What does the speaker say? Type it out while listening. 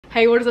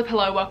Hey, what is up?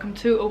 Hello, welcome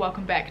to or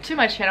welcome back to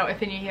my channel. If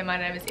you're new here, my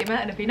name is Emma,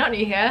 and if you're not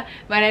new here,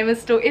 my name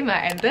is still Emma,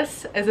 and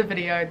this is a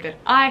video that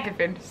I have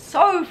been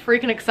so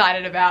freaking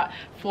excited about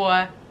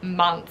for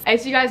months.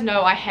 As you guys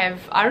know,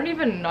 I don't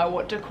even know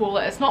what to call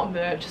it. It's not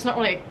merch, it's not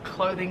really a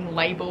clothing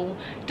label,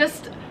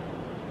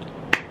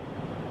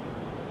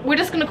 we're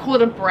just gonna call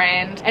it a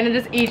brand, and it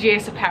is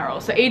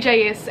ejsapparel. So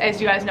EJS, as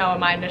you guys know, are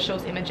my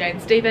initials, Emma Jane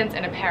Stevens,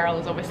 and apparel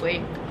is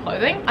obviously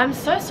clothing. I'm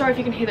so sorry if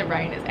you can hear the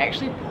rain. It's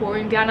actually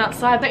pouring down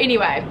outside. But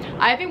anyway,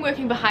 I've been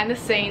working behind the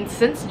scenes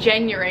since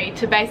January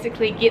to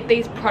basically get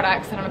these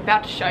products that I'm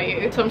about to show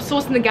you. So I'm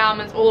sourcing the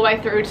garments all the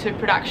way through to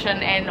production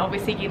and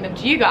obviously getting them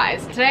to you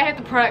guys. Today I have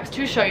the products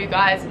to show you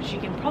guys, as you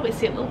can probably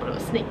see a little bit of a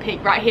sneak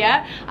peek right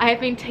here. I have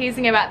been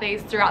teasing about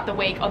these throughout the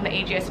week on the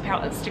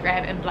ejsapparel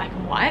Instagram in black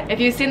and white. If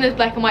you've seen those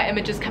black and white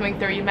images coming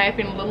through, you may have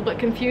been a little bit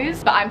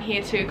confused, but I'm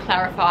here to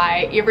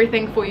clarify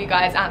everything for you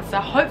guys, answer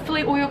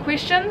hopefully all your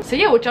questions. So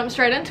yeah, we'll jump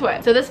straight into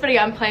it. So this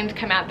video I'm planning to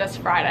come out this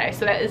Friday,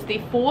 so that is the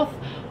 4th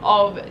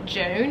of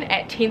June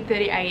at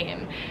 10:30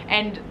 AM,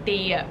 and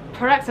the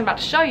products I'm about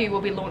to show you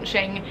will be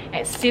launching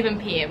at 7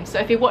 PM. So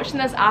if you're watching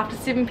this after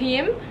 7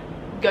 PM,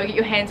 go get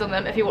your hands on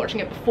them. If you're watching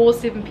it before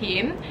 7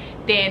 PM,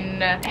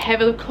 then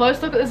have a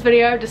close look at this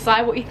video,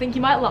 decide what you think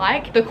you might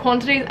like. The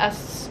quantities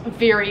are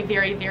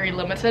very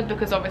limited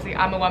because obviously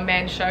I'm a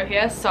one-man show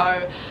here,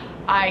 so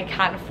I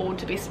can't afford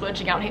to be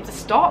splurging out heaps of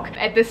stock.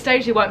 At this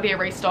stage there won't be a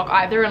restock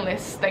either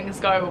unless things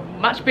go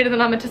much better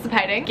than I'm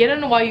anticipating. Get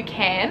in while you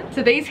can.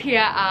 So these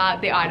here are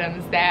the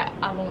items that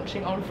are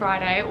launching on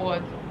Friday,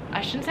 or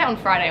I shouldn't say on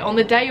Friday, on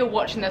the day you're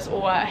watching this,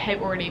 or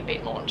have already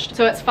been launched.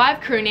 So it's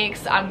 5 crew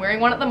necks. I'm wearing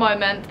one at the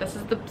moment. This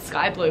is the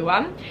sky blue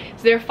one.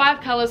 So there are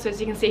 5 colors, so as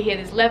you can see here,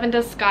 there's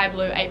lavender, sky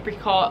blue,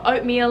 apricot,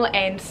 oatmeal,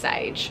 and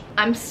sage.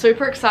 I'm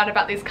super excited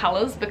about these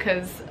colors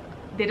because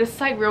they're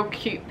just like real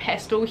cute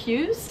pastel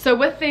hues. So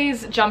with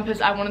these jumpers,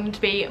 I wanted them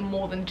to be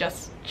more than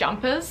just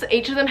jumpers.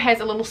 Each of them has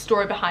a little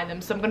story behind them,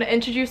 so I'm going to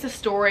introduce a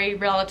story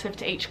relative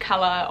to each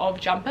color of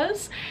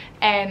jumpers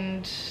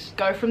and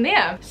go from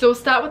there. So we'll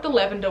start with the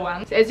lavender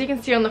one. So as you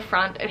can see on the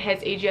front, it has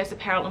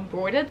ejsapparel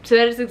embroidered, so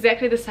that is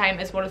exactly the same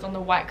as what is on the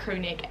white crew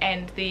neck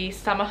and the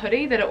summer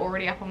hoodie that are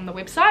already up on the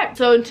website.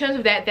 So in terms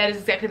of that is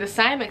exactly the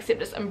same,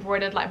 except it's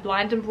embroidered like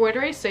blind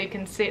embroidery, so you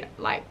can see it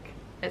like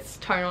it's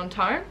tone on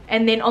tone.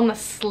 And then on the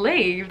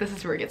sleeve, this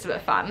is where it gets a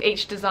bit fun.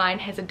 Each design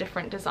has a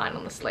different design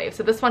on the sleeve.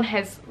 So this one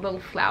has little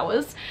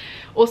flowers.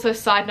 Also,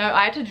 side note,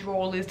 I had to draw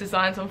all these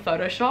designs on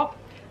Photoshop.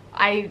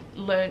 I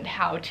learned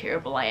how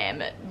terrible I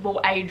am at, well,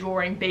 A,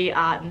 drawing, B,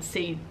 art, and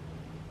C,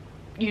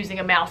 using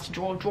a mouse to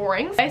draw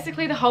drawings.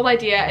 Basically the whole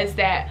idea is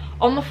that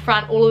on the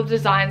front all of the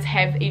designs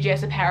have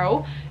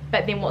ejsapparel,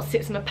 but then what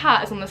sets them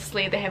apart is on the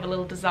sleeve they have a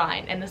little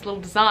design, and this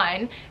little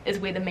design is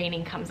where the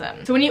meaning comes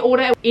in. So when you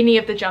order any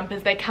of the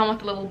jumpers, they come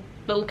with a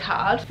little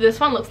card. This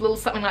one looks a little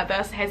something like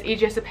this. It has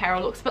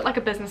ejsapparel, looks a bit like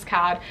a business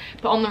card,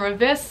 but on the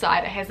reverse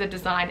side it has the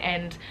design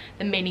and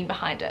the meaning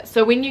behind it.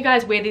 So when you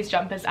guys wear these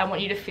jumpers, I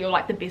want you to feel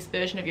like the best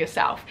version of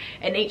yourself,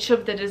 and each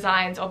of the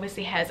designs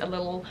obviously has a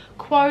little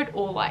quote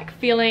or like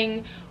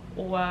feeling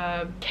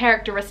or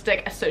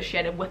characteristic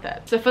associated with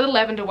it. So for the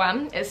lavender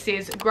one, it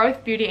says,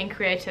 growth, beauty, and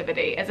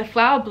creativity. As a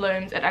flower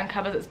blooms, it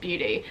uncovers its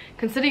beauty.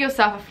 Consider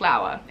yourself a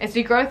flower. As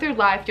you grow through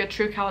life, your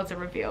true colors are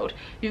revealed.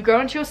 You grow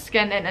into your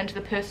skin and into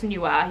the person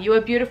you are. You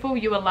are beautiful,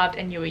 you are loved,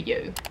 and you are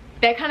you.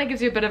 That kind of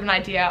gives you a bit of an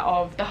idea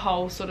of the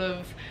whole sort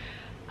of,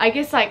 I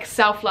guess, like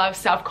self-love,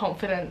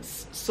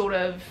 self-confidence sort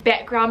of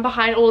background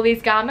behind all of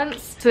these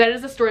garments. So that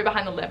is the story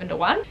behind the lavender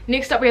one.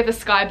 Next up we have the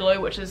sky blue,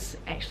 which is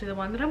actually the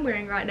one that I'm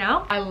wearing right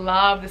now. I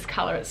love this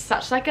color. It's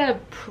such like a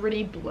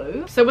pretty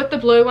blue. So with the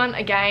blue one,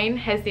 again,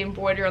 has the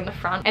embroidery on the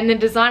front, and the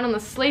design on the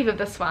sleeve of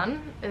this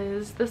one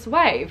is this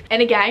wave.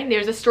 And again,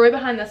 there's a story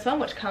behind this one,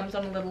 which comes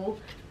on a little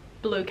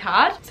blue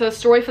card. So the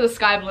story for the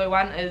sky blue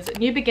one is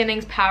new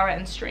beginnings, power,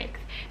 and strength.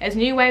 As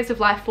new waves of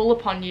life fall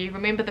upon you,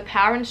 remember the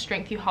power and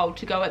strength you hold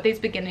to go at these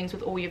beginnings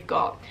with all you've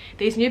got.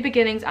 These new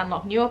beginnings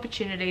unlock new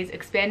opportunities,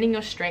 expanding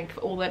your strength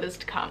for all that is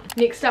to come.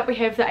 Next up we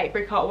have the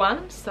apricot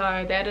one.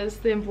 So that is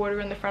the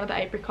embroidery on the front of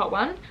the apricot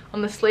one.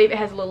 On the sleeve it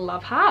has a little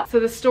love heart. So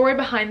the story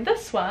behind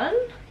this one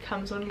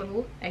comes on a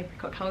little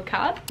apricot colored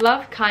card.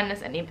 Love,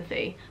 kindness, and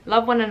empathy.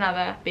 Love one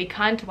another, be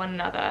kind to one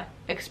another,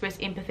 express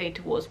empathy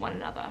towards one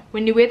another.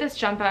 When you wear this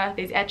jumper,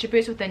 these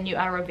attributes within you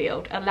are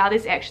revealed. Allow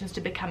these actions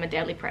to become a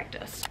daily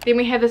practice. Then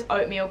we have this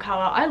oatmeal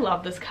color. I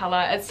love this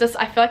color. It's just,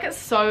 I feel like it's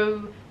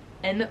so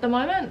in at the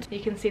moment. You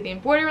can see the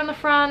embroidery on the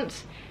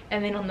front,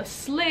 and then on the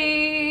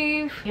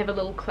sleeve we have a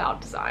little cloud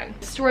design.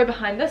 The story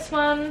behind this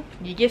one,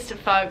 you guessed it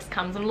folks,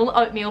 comes on a little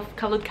oatmeal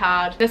colored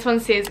card. This one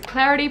says,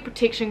 clarity,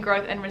 protection,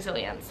 growth, and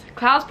resilience.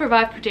 Clouds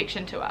provide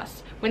protection to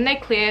us. When they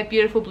clear,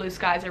 beautiful blue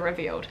skies are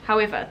revealed.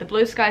 However, the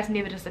blue skies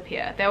never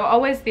disappear. They were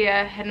always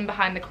there, hidden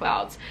behind the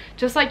clouds.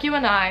 Just like you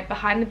and I,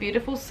 behind the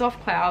beautiful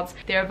soft clouds,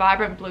 there are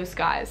vibrant blue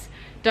skies.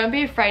 Don't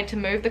be afraid to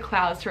move the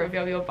clouds to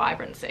reveal your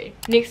vibrancy.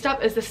 Next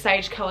up is the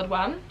sage colored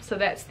one. So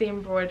that's the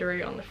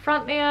embroidery on the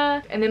front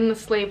there. And then on the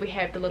sleeve we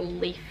have the little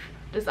leaf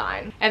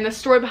design. And the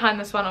story behind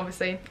this one,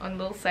 obviously on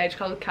the little sage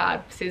colored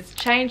card, says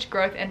change,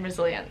 growth and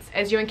resilience.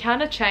 As you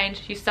encounter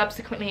change, you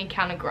subsequently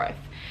encounter growth.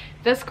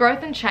 This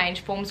growth and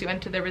change forms you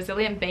into the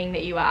resilient being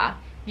that you are.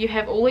 You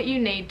have all that you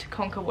need to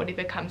conquer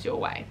whatever comes your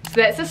way.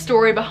 So that's the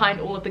story behind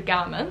all of the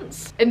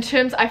garments. In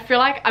terms, I feel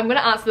like I'm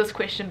gonna answer this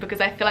question because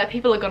I feel like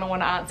people are gonna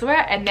wanna answer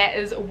it, and that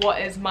is, what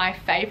is my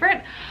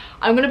favorite?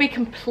 I'm gonna be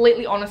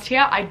completely honest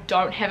here, I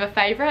don't have a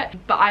favorite,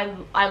 but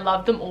I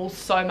love them all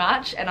so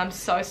much, and I'm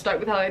so stoked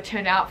with how they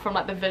turned out, from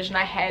like the vision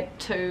I had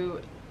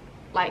to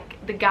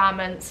like the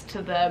garments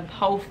to the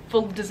whole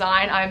full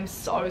design. I'm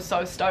so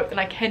stoked, and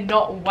I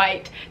cannot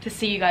wait to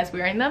see you guys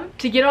wearing them.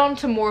 To get on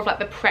to more of like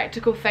the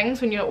practical things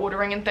when you're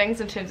ordering and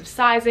things in terms of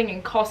sizing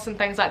and costs and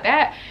things like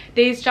that,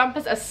 these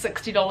jumpers are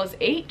 $60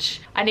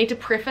 each. I need to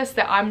preface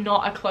that I'm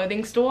not a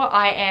clothing store,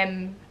 I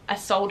am a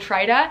sole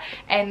trader,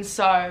 and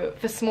so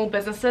for small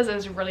businesses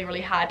it's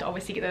really hard to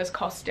obviously get those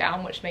costs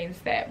down, which means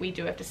that we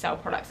do have to sell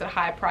products at a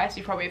higher price.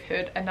 You probably have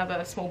heard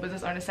another small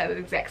business owner say the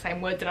exact same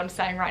words that I'm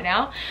saying right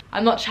now.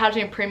 I'm not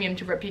charging a premium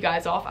to rip you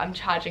guys off, I'm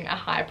charging a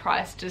higher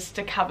price just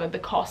to cover the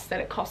costs that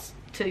it costs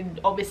to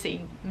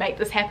obviously make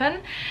this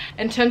happen.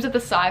 In terms of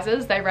the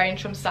sizes, they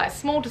range from size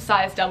small to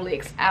size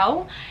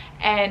XXL,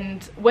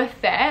 and with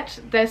that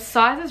the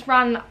sizes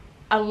run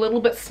a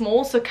little bit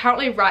small. So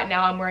currently right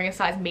now I'm wearing a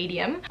size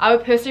medium. I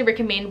would personally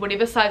recommend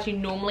whatever size you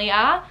normally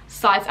are,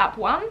 size up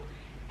 1,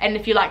 and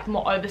if you like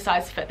more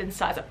oversized fit, then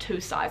size up 2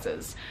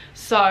 sizes.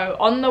 So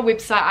on the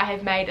website I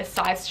have made a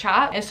size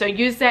chart, and so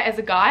use that as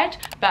a guide,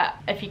 but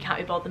if you can't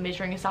be bothered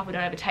measuring yourself, we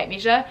don't have a tape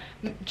measure.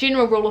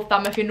 General rule of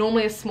thumb, if you're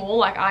normally a small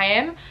like I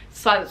am,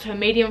 size it to a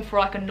medium for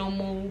like a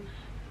normal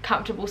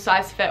comfortable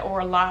size fit,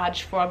 or a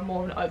large for a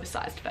more of an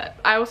oversized fit.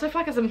 I also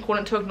feel like it's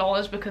important to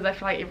acknowledge, because I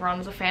feel like everyone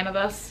is a fan of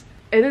this,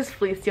 it is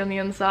fleecy on the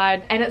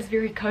inside and it's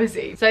very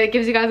cozy. So it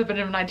gives you guys a bit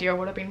of an idea of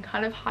what I've been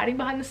kind of hiding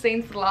behind the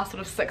scenes for the last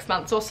sort of 6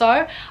 months or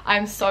so.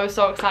 I'm so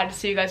excited to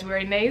see you guys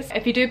wearing these.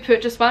 If you do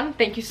purchase one,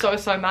 thank you so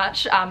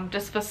much,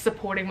 just for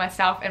supporting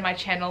myself and my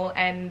channel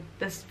and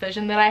this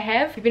vision that I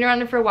have. If you've been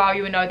around for a while,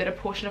 you will know that a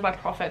portion of my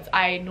profits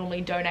I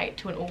normally donate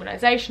to an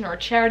organisation or a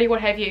charity,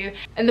 what have you.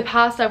 In the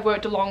past I've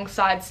worked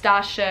alongside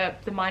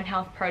Starship, the Mind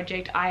Health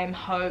Project, I Am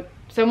Hope.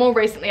 So more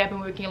recently I've been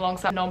working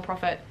alongside a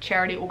non-profit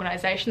charity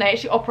organisation. They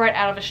actually operate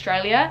out of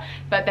Australia,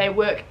 but they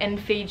work in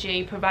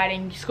Fiji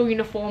providing school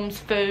uniforms,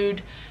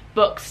 food,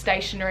 books,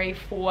 stationery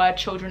for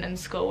children in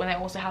school, and they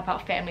also help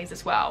out families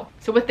as well.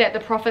 So with that, the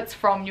profits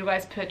from your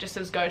guys'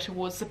 purchases go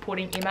towards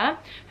supporting Emma,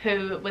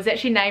 who was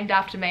actually named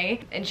after me,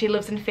 and she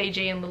lives in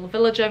Fiji in a little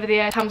village over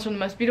there. Comes from the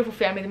most beautiful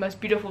family, the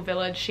most beautiful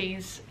village.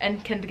 She's in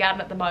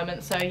kindergarten at the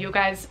moment, so your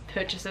guys'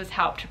 purchases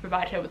help to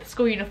provide her with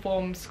school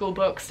uniforms, school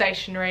books,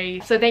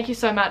 stationery. So thank you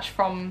so much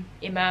from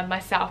Emma,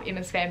 myself,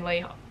 Emma's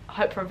family,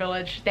 Hope for a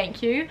Village,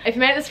 thank you. If you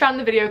made it this far in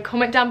the video,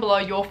 comment down below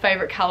your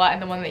favourite colour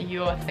and the one that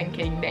you're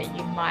thinking that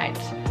you might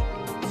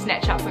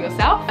snatch up for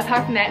yourself.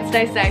 Apart from that,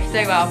 stay safe,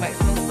 stay well, make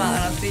someone smile,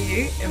 and I'll see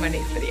you in my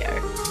next video.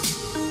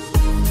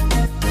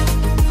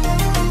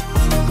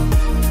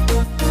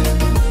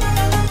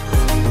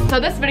 So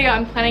this video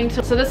I'm planning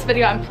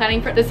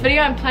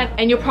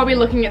and you're probably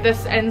looking at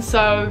this, and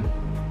so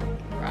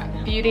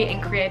right, beauty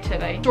and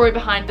creativity. Story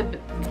behind the,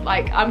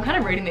 like, I'm kind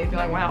of reading these and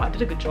being like, wow, I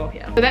did a good job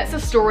here. So that's the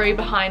story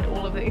behind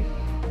all of the,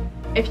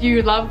 if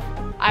you love,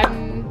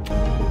 I'm